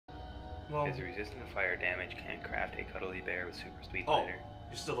Well, Is resistant to fire damage. Can't craft a cuddly bear with super speed oh, lighter.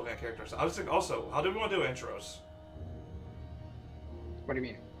 you're still looking at characters. I was thinking also, how do we want to do intros? What do you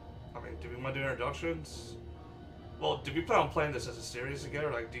mean? I mean, do we want to do introductions? Well, do we plan on playing this as a series again,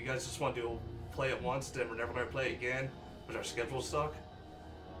 or like, do you guys just want to play it once, then we're never going to play it again, because our schedule's stuck?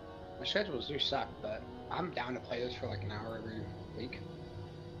 My schedules do suck, but I'm down to play this for like an hour every week.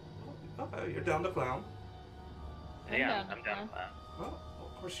 Okay, you're down to clown. Yeah, I'm down with that. Well,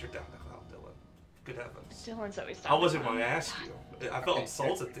 of course you're down to clown, Dylan. Good heavens. Dylan's always down. I wasn't going to ask you. I felt Okay,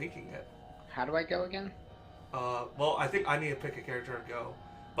 insulted thinking it. How do I go again? Well, I think I need to pick a character and go.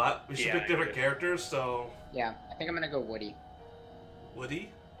 But we should Yeah, pick different characters, so... Yeah, I think I'm gonna go Woody. Woody?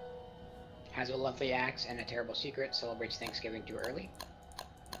 Has a lovely axe and a terrible secret, celebrates Thanksgiving too early.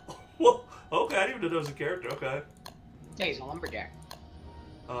 Well, okay, I didn't even know there was a character, okay. Yeah, he's a lumberjack.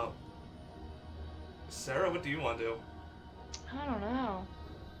 Sarah, what do you want to do? I don't know.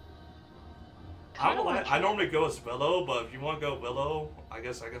 I normally go as Willow, but if you want to go Willow, I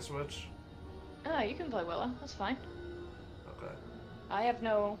guess I can switch. Oh, you can play Willow. That's fine. Okay. I have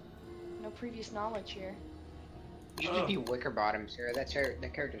no previous knowledge here. You should just be Wickerbottom, Sarah. That's her.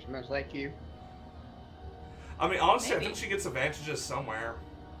 That character's most like you. I mean, honestly, Maybe. I think she gets advantages somewhere.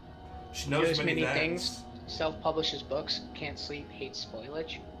 She Knows knows many things. Self-publishes books. Can't sleep. Hates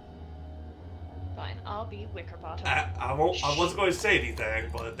spoilage. Fine, I'll be Wickerbottom. I wasn't going to say anything,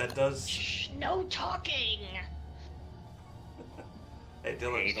 but that does... Shh, no talking! Hey,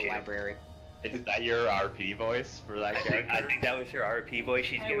 Dylan. The library. Is that your RP voice for that character? I think that was her RP voice.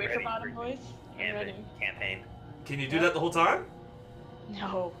 She's My getting ready Wickerbottom for voice? I'm ready. campaign. Can you do that the whole time?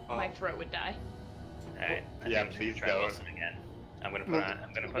 No, Oh. my throat would die. Alright. Yeah, I'm just please gonna try don't. Wilson again. I'm gonna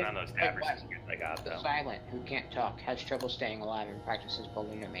put on those tabber what? sneakers I got The though. silent, who can't talk, has trouble staying alive, and practices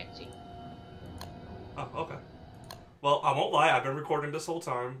balloonmancy. Oh, okay. Well, I won't lie, I've been recording this whole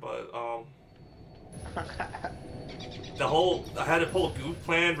time, but, I had to pull a goof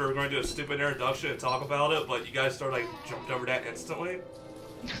plan. We were going to do a stupid introduction and talk about it, but you guys started, like, jumped over that instantly.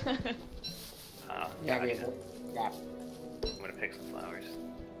 Yeah, God, yeah. I'm gonna pick some flowers.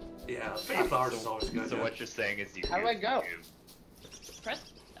 Yeah, picking flowers is always good. So yeah. what you're saying is you. How do I go? Press.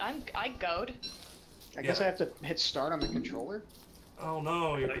 I goad. I guess I have to hit start on the controller. Oh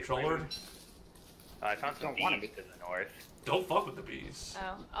no, your controller. I found some Don't wanna bees be. to the north, Don't fuck with the bees.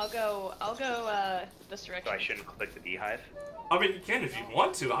 Oh, I'll go this direction. so I shouldn't click the beehive. I mean, you can if you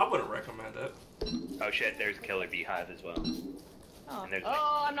want to. I wouldn't recommend it. Oh shit, there's a killer beehive as well. Oh, And there's,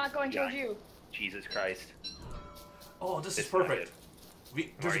 oh I'm not going towards Yeah. you. Jesus Christ. Oh, this is It's not perfect. There's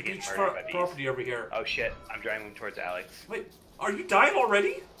a already getting beach murdered by bees. property over here. Oh shit, I'm driving towards Alex. Wait, are you dying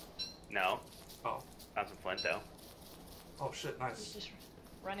already? No. Oh. Found some flint though. Oh shit, He's nice. just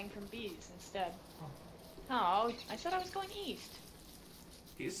running from bees instead. Oh, I said I was going east.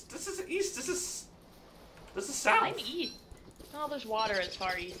 This is east. This is south. I'm east. Oh, there's water as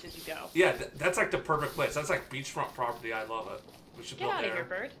far east as you go. Yeah, that's like the perfect place. That's like beachfront property. I love it. We should Get build out there. of here,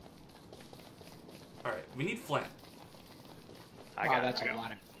 bird. All right, we need flint. I Wow, got, that's I a got-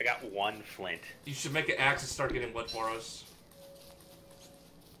 lot of. I got one flint. You should make an axe and start getting wood for us.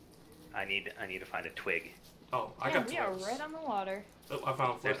 I need to find a twig. Oh, I Yeah, got we are twigs. right on the water. Oh, I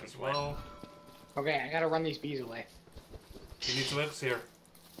found flint There's as some flint. well. Okay, I gotta run these bees away. You need twigs here.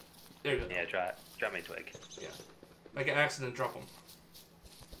 There you go. Yeah, drop me a twig. Yeah. Make an axe and then drop them.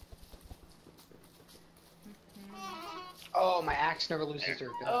 Oh, my axe never loses their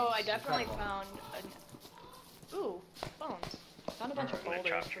ability. Oh, I It's definitely incredible. found ooh, bones. Found a bunch of Flint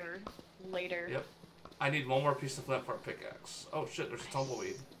boulders chop. for later. Yep. I need one more piece of flint for a pickaxe. Oh shit, there's a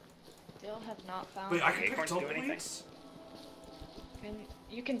tumbleweed. Still have not found. Wait, I can pick Acorns do anything? tumbleweeds?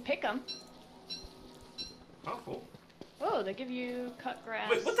 You can pick them. Oh, cool. Oh, they give you cut grass.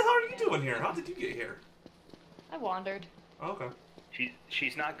 Wait, what the hell are you doing here? How did you get here? I wandered. Oh, okay.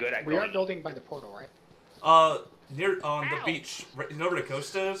 She's not good at We are going. building by the portal, right? Near on the Ow. beach. Right, you know where the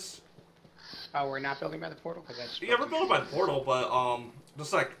coast is? Oh, we're not building by the portal because that's. Yeah, we're building by the portal, but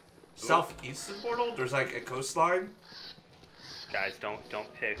just like southeast of the portal, there's like a coastline. Guys, don't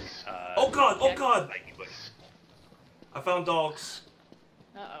pick. Oh god! Oh yeah. god! Spiky bush. I found dogs.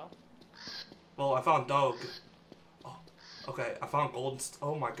 Uh-oh. Well, I found dog. Oh, okay, I found gold.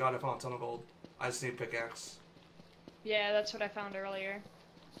 Oh my god, I found a ton of gold. I just need a pickaxe. Yeah, that's what I found earlier.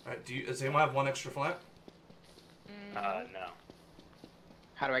 Alright, does anyone have one extra flint? No.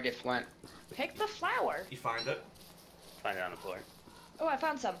 How do I get flint? Pick the flower. You find it. Find it on the floor. Oh, I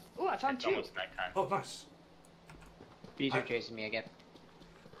found some. Oh, I found It's two. almost nighttime. Oh, nice. Bees are chasing me again.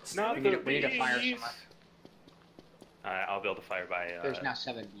 Not We need to fire somewhere. I'll build a fire by. There's now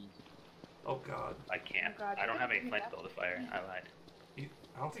 7 bees. Oh god. I can't. Oh God, I don't you're have any gonna flint give to me build a fire. I lied.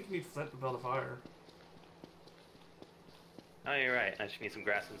 I don't think you need flint to build a fire. Oh, you're right. I just need some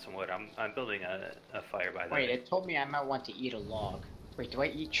grass and some wood. I'm building a fire by the Wait, way. it told me I might want to eat a log. Wait, do I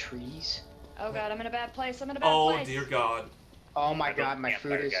eat trees? Oh god, I'm in a bad place. I'm in a bad Oh place. dear God. Oh my I built god, my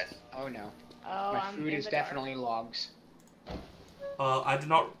campfire, food is. guys. Oh no. Oh, My I'm food in is the dark. definitely logs. I did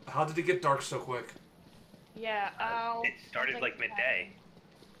not. How did it get dark so quick? Yeah. It started like midday.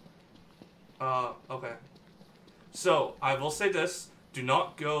 Okay. So I will say this: do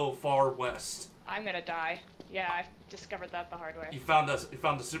not go far west. I'm gonna die. Yeah, I discovered that the hard way. You found us. You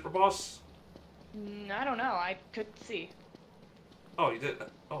found the super boss. I don't know. I couldn't see. Oh, you did.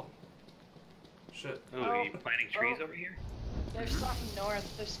 Oh. Shit. Ooh, are you planting trees over here? There's something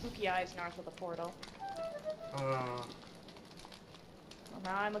north. There's spooky eyes north of the portal. Uh. Well,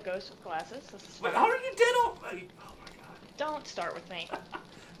 now I'm a ghost with glasses. This is Wait, fun. how are you dead? Oh my God. Don't start with me.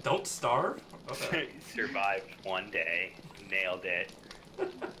 Don't starve. Okay. Survived one day. Nailed it.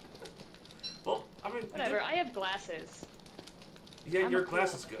 Well, I mean. Whatever. I have glasses. Yeah, I'm your a cool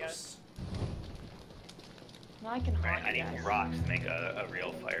glasses ghost. ghost. Now I can haunt Right, I you need guys. rocks to make a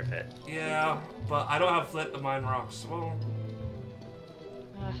real fire pit. Yeah, but I don't have flint to mine rocks. Well,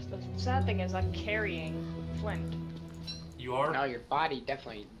 The sad thing is I'm carrying flint. you are. No, your body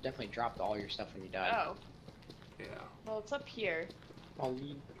definitely dropped all your stuff when you died. Oh. Yeah. Well, it's up here. Well,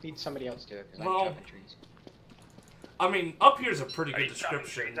 you need somebody else to do it because Well, I'm chopping trees. I mean, up here's a pretty Are good you chopping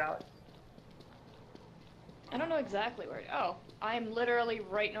description. trees out? I don't know exactly where. Oh, I'm literally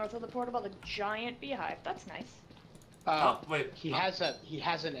right north of the portal by the giant beehive. That's nice. Oh, wait. He has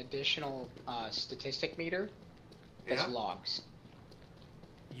an additional statistic meter. That's Yeah? logs.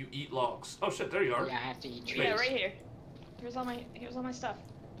 You eat logs. Oh shit, there you are. Yeah, I have to eat trees. Yeah, right here. Here's all my stuff.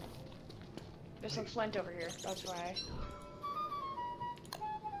 There's some flint over here. That's why.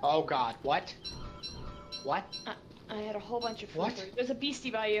 Oh god, what? What? I had a whole bunch of food. What? for you. There's a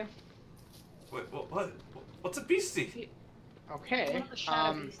beastie by you. Wait, what? What's a beastie? Okay. One of the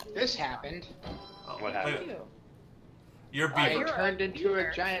shadow beasts. This happened. Oh, What wait, happened? Ew. You're a I beaver. You're a turned into beaver.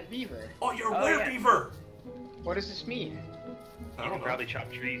 a giant beaver. Oh, you're a Oh, yeah. beaver. What does this mean? I You don't can know. probably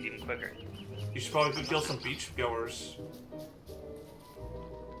chop trees even quicker. You should probably go kill some beach goers.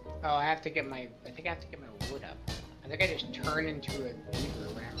 Oh, I have to get my. I think I have to get my wood up. I think I just turn into a beaver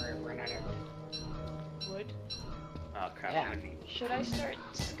whenever I run out of. Wood. Oh crap! Yeah. I'm gonna need- Should I start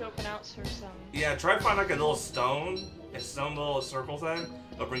scoping out for some? Yeah, try to find like a little stone little circle thing.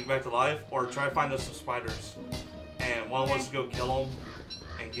 It'll bring you back to life. Or try to find those some spiders. And one of us go kill them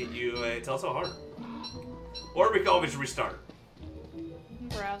and get you a tell so hard. Or we can always restart. I'm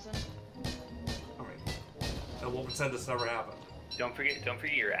browsing. Alright. And we'll pretend this never happened. Don't forget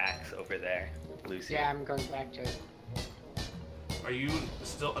your axe over there, Lucy. Yeah, I'm going back to. Are you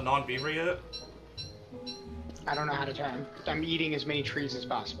still a non-beaver yet? I don't know how to turn. I'm eating as many trees as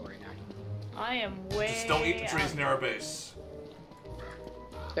possible right now. I am way. Just don't eat the trees up. near our base.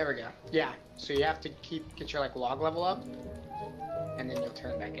 There we go. Yeah. So you have to get your like log level up, and then you'll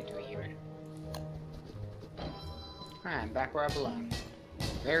turn back into a human. Alright, I'm back where I belong.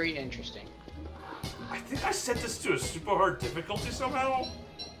 Very interesting. I think I set this to a super hard difficulty somehow.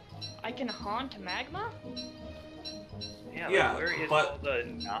 I can haunt magma. Yeah, Yeah, where is but- all the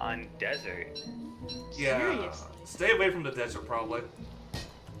non-desert? Yeah. Seriously? Stay away from the desert, probably.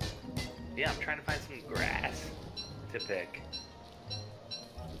 Yeah, I'm trying to find some grass to pick.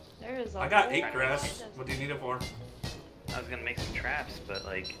 There is. I got whole 8 bunch grass. of- What do you need it for? I was gonna make some traps, but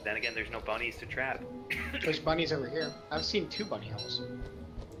like then again, there's no bunnies to trap. There's bunnies over here. I've seen 2 bunny holes.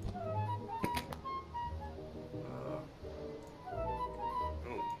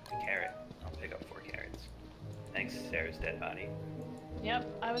 Ooh, a carrot. I'll pick up 4 carrots. Thanks, Sarah's dead body. Yep,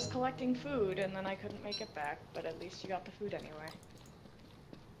 I was collecting food and then I couldn't make it back, but at least you got the food anyway.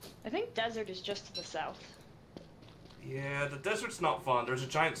 I think desert is just to the south. Yeah, the desert's not fun. There's a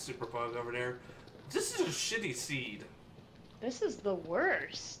giant super bug over there. This is a shitty seed. This is the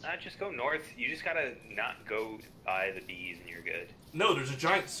worst. Just go north. You just gotta not go by the bees and you're good. No, there's a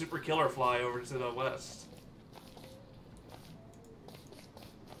giant super killer fly over to the west.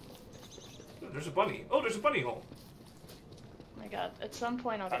 Oh, there's a bunny. Oh, there's a bunny hole. Oh my god, at some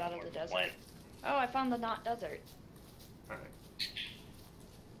point I'll get out of the desert. When? Oh, I found the not desert. Alright.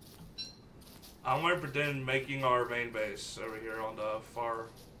 I'm going to pretend making our main base over here on the far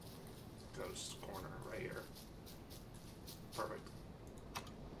coast corner right here. Perfect.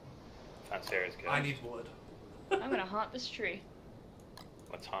 Found Sarah's ghost. I need wood. I'm gonna haunt this tree.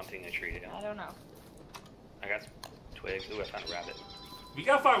 What's haunting a tree I down? don't know. I got some twigs. Ooh, I found a rabbit. We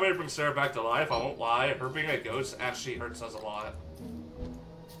gotta find a way to bring Sarah back to life, I won't lie. Her being a ghost actually hurts us a lot.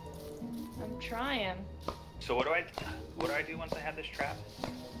 I'm trying. So what do I do once I have this trap?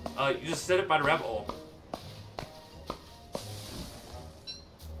 You just set it by the rabbit hole.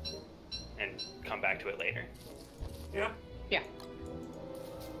 And come back to it later. Yeah. Yeah.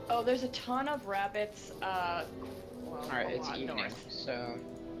 Oh, there's a ton of rabbits. Well, Alright, a it's lot evening, north. so...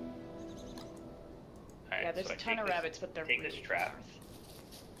 Alright, Yeah, there's so a I ton take of this- rabbits, but they're take this really trap.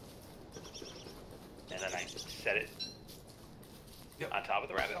 north. And then I set it Yep. on top of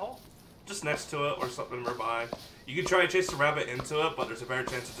the rabbit hole. Just next to it or something nearby. You can try to chase the rabbit into it, but there's a better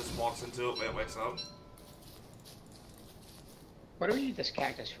chance it just walks into it when it wakes up. What do we need this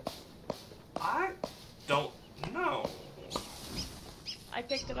cactus for? I don't know. I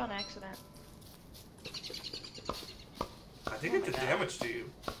picked it on accident. I think it did damage to you.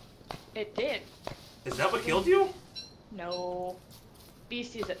 It did. Is that what killed you? No.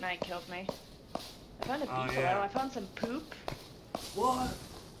 Beasties at night killed me. I found a Oh, beefalo. yeah. I found some poop. What?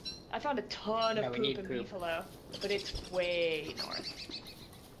 I found a ton Yeah, of we poop need in poop. beefalo, but it's way north.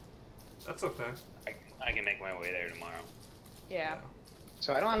 That's okay. I can make my way there tomorrow. Yeah.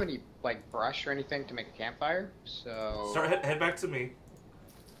 So I don't have any, like, brush or anything to make a campfire, so... Head back to me.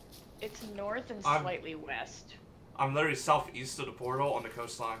 It's north and I'm- slightly west. I'm literally southeast of the portal on the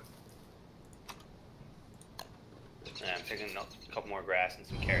coastline. And I'm picking up a couple more grass and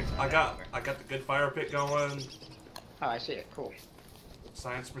some carrots. I got the good fire pit going. Oh, I see it. Cool.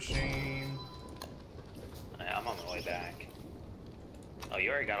 Science machine. I'm on my way back. Oh, you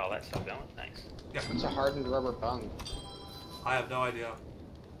already got all that stuff going? Nice. Yeah. What's a hardened rubber bung? I have no idea.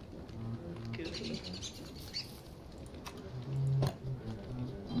 Goofy.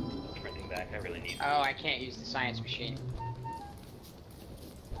 Printing back, I really need. Oh, I can't use the science machine.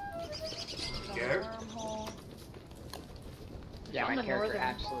 Scared? Wormhole. Yeah, On my the character northern-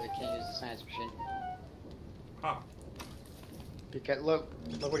 absolutely can't use the science machine. Huh. Because, look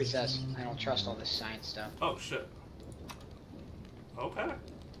what he says. I don't trust all this science stuff. Oh shit. Okay.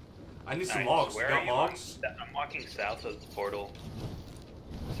 I need some Nice. logs. Where You are got you? logs? I'm walking south of the portal.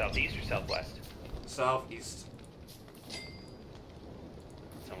 Southeast or southwest? Southeast.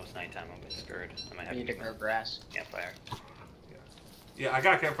 It's almost nighttime. I'm getting scared. I might I have need to use grow my grass. campfire. Yeah, I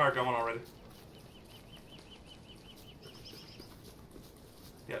got a campfire going already.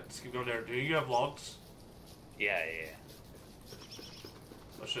 Yeah, just keep going there. Do you have logs? Yeah.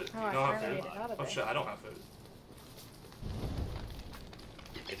 Oh shit. Oh, You I don't have finally food? ate it out of Oh there. shit, I don't have food.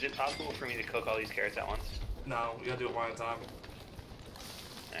 Is it possible for me to cook all these carrots at once? No, you gotta do it one at a time.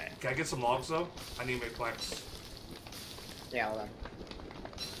 Alright. Can I get some logs though? I need to make planks. Yeah, hold on.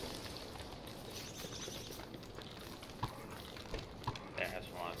 There, have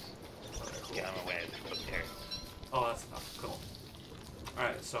some logs. Okay, cool. Get on my way to cook carrots. Oh, that's enough. Cool.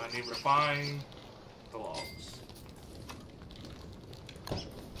 Alright, so I need to refine the logs.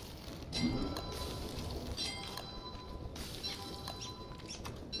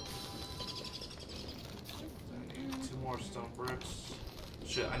 I need 2 more stone bricks.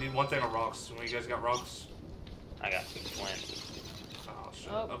 Shit, I need 1 thing of rocks. When you guys got rocks? I got some flint. Oh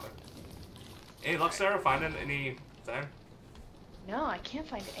shit, Oh. okay. Any luck, Sarah? Finding anything? No, I can't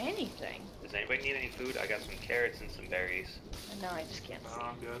find anything. Does anybody need any food? I got some carrots and some berries. No, I just can't No, see.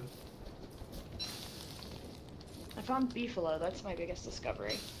 I'm good. I found beefalo. That's my biggest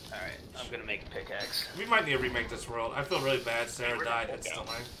discovery. Alright, I'm gonna make a pickaxe. We might need to remake this world. I feel really bad Sarah Where'd died that go?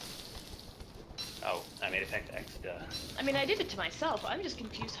 instantly. Oh, I made a pickaxe, duh. I mean, I did it to myself. I'm just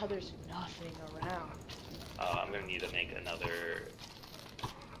confused how there's nothing around. I'm gonna need to make another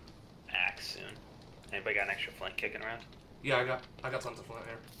axe soon. Anybody got an extra flint kicking around? Yeah, I got tons of flint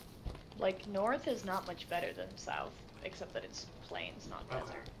here. Like, north is not much better than south, except that it's plains, not Okay.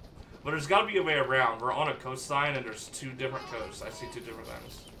 desert. But there's got to be a way around. We're on a coastline and there's 2 different coasts. I see 2 different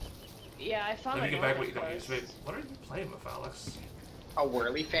things. Yeah, I found Let me the get back what you northern don't use. coast. Wait, what are you playing with, Alex? A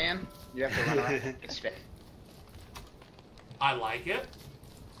whirly fan? You have to run around and spit. I like it.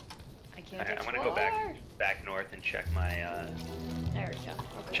 I can't Alright, I'm explore. gonna go back north and check my There we go.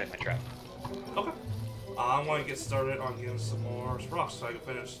 Okay. check my trap. Okay. I'm going to get started on getting some more rocks so I can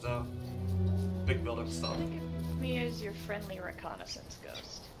finish the big building stuff. Me as your friendly reconnaissance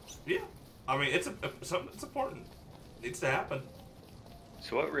ghost. Yeah. I mean, it's something that's important. Needs to happen.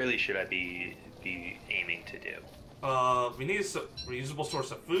 So what really should I be aiming to do? We need a reusable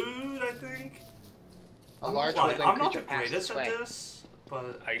source of food, I think. A large I'm woodland not the creature passed greatest this at way. this,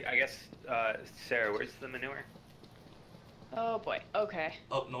 but I guess, Sarah, where's the manure? Oh boy. Okay.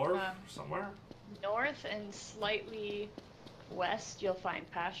 up north Um, somewhere. North and slightly west, you'll find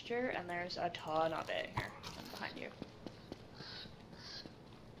pasture, and there's a ton of it here. I'm behind you.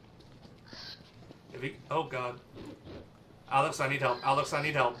 Oh god. Alex, I need help. Alex, I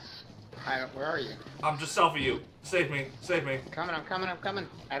need help. Where are you? I'm just south of you. Save me. Save me. I'm coming.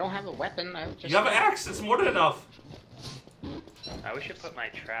 I don't have a weapon. I just... You have an axe. It's more than enough. I wish I put my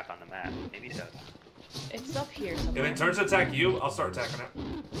trap on the map. Maybe it does. It's up here If somewhere. it turns to attack you, I'll start attacking it.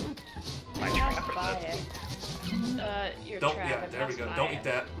 My Pass trap or by the... it. Your Don't. trap. Yeah. and There we pass go. by Don't it. eat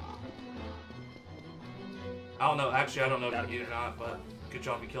that. I don't know. Actually, I don't know if you eat it or not, but good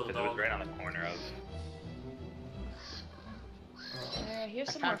job you killed the Because it was dog. right on the corner of... Here's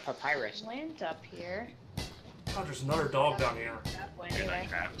I some more found papyrus. land up here. Oh, there's another dog down here. That way, Here's my anyway.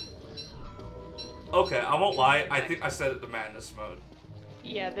 trap. Okay, I won't lie. I think I set it to madness mode.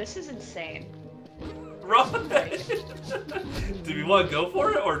 Yeah, this is insane. Run! Do we want to go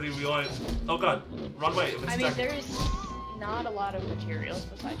for it, or do we want? Oh god, run away! If it's I mean, attacking- there's not a lot of materials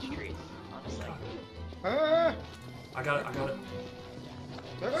besides trees, honestly. Ah! I got it. I got it.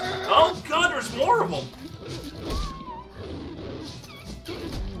 Ah! Oh god, there's more of them.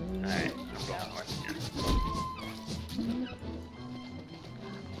 Alright, I'm going north again.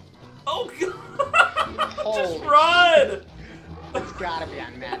 Oh god! Just Holy run! It's gotta be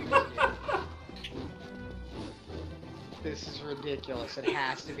on Madden. This is ridiculous. It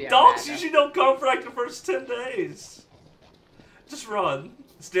has to be on Dogs Madden. usually don't come for like the first 10 days. Just run.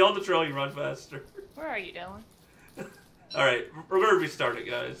 Stay on the trail. You run faster. Where are you, Dylan? All right, we're gonna restart it,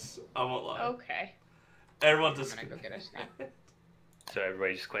 guys. I won't lie. Okay. Everyone I'm just. gonna go get a snack. So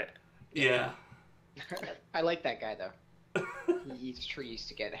everybody just quit? Yeah. I like that guy though. He eats trees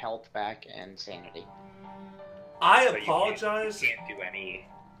to get health back and sanity. I So you apologize. can't do any...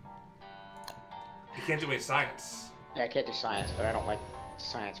 You can't do any science. Yeah, I can't do science, but I don't like the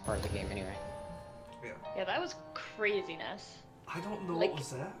science part of the game anyway. Yeah, that was craziness. I don't know Like- what was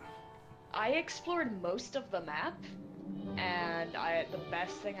that. I explored most of the map, and the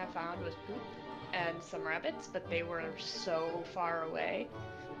best thing I found was poop and some rabbits, but they were so far away.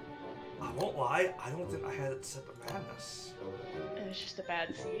 I won't lie. I don't think I had it set to madness. It was just a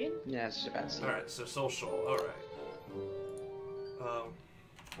bad seed. Yeah, it's just about to All right, so social. All right.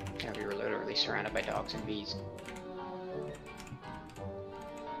 Yeah, we were literally surrounded by dogs and bees.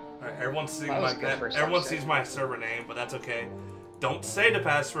 All right. Everyone sees That was my good first everyone episode. sees my server name, but that's okay. Don't say the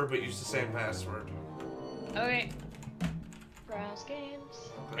password, but use the same password. Okay. Browse games.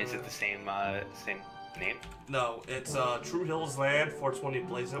 Okay. Is it the same name? No, it's True Hills Land 420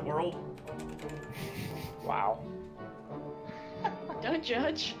 Blaze It World. Wow. Don't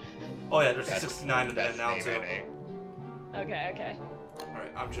judge. Oh yeah, there's That's- 69 in that That's now name too. NA. Okay.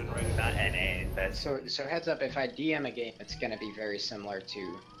 Alright, I'm generating. Not NA. That's... So heads up, if I DM a game, it's gonna be very similar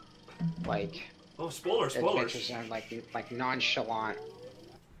to, like, Oh, spoilers, Adventure spoilers. Zone, like nonchalant.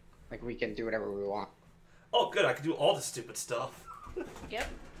 Like we can do whatever we want. Oh, good, I can do all the stupid stuff. Yep.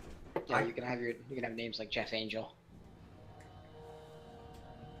 Yeah, I- you can have names like Jeff Angel.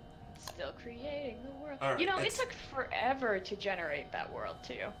 Still creating the world. All right, You know, it it's- took forever to generate that world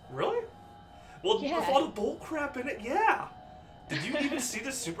too. Really? Well, Yeah. with all the bull crap in it, yeah. Did you even see the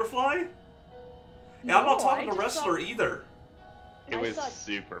Superfly? Yeah, I'm not No, talking I to just Wrestler saw- either. It I was saw-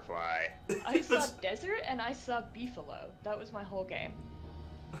 Superfly. I saw desert and I saw beefalo. That was my whole game.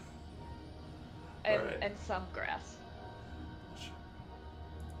 And Alright. and some grass.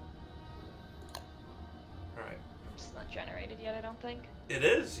 Alright. It's not generated yet, I don't think. It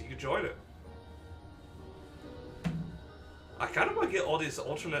is. You can join it. I kind of want to get all these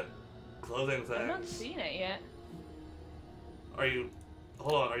alternate clothing things. I'm not seeing it yet. Are you...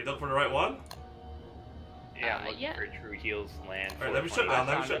 Hold on, are you looking for the right one? Yeah, I'm looking yeah. for True Heels Land. Alright, let me shut 420. down,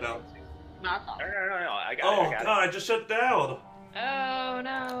 let me found shut it. down. No, I got Oh it, I got god, I just shut down. Oh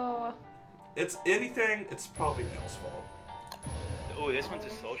no. It's anything, it's probably Neil's fault. it. Oh, this one's a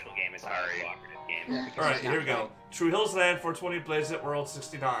social game. It's not a Sorry. cooperative game. Yeah, because Alright, it's not here we go. playing. True Hills Land 420 Blaze It World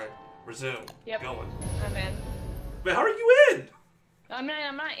 69. Resume. Yep. Going. I'm in. But how are you in? I'm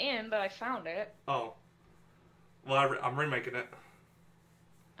not in, but I found it. Oh. Well, I'm remaking it.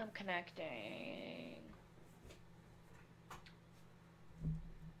 I'm connecting.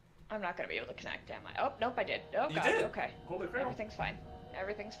 I'm not gonna be able to connect, am I? Oh, nope, I did. Oh, You God, did? okay. Holy crap. Everything's fine.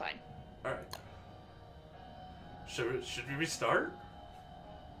 Everything's fine. Alright. Should we restart?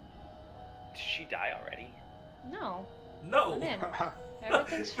 Did she die already? No, No. I'm in.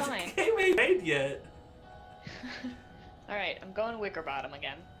 Everything's fine. The game ain't made yet. Alright, I'm going Wickerbottom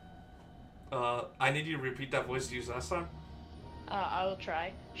again. I need you to repeat that voice you used last time. I'll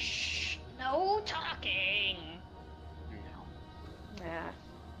try. Shh! No talking! No. Nah,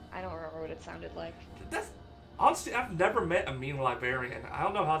 I don't remember what it sounded like. That's honestly, I've never met a mean librarian. I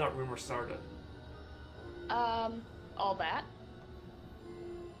don't know how that rumor started. All that?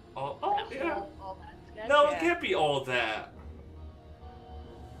 Oh No, yeah. all that. No, yeah. it can't be all that.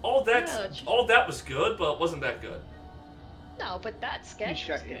 All No, that was good, but it wasn't that good. No, but that You sketch was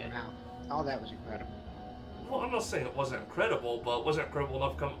shut your good. mouth. All that was incredible. Well, I'm not saying it wasn't incredible, but it wasn't incredible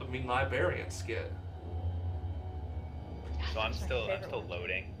enough to come with me librarian skit. So I'm That's my still favorite one.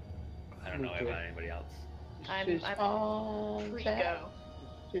 loading. I don't know Me too. about anybody else. I'm all pre-go.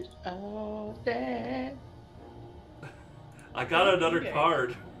 It's all that. I got another Okay.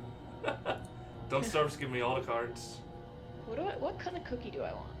 card. Don't start just giving me all the cards. What kind of cookie do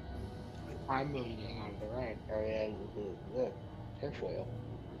I want? I'm eating on the right. Oh yeah, tinfoil.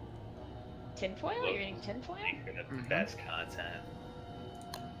 Tinfoil? Look. You're eating tinfoil? For the Mhm. best content.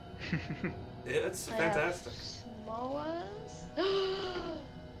 It's I fantastic. have Samoas.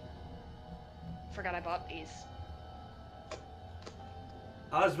 Forgot I bought these.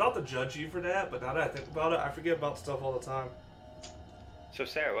 I was about to judge you for that, but now that I think about it, I forget about stuff all the time. So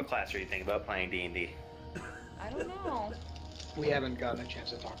Sarah, what class are you thinking about playing D&D? I don't know. We haven't gotten a chance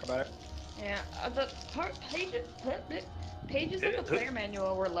to talk about it. Yeah, the pages of the player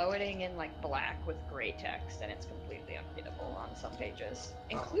manual were loading in like black with gray text, and it's completely unreadable on some pages,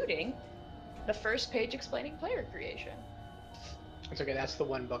 including the first page explaining player creation. It's okay. That's the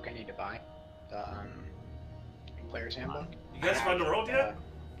one book I need to buy. The Player's Handbook. You guys find the world yet?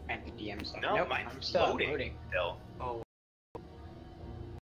 And the DM stuff. No, nope, mine's I'm still loading. loading. Still. Oh.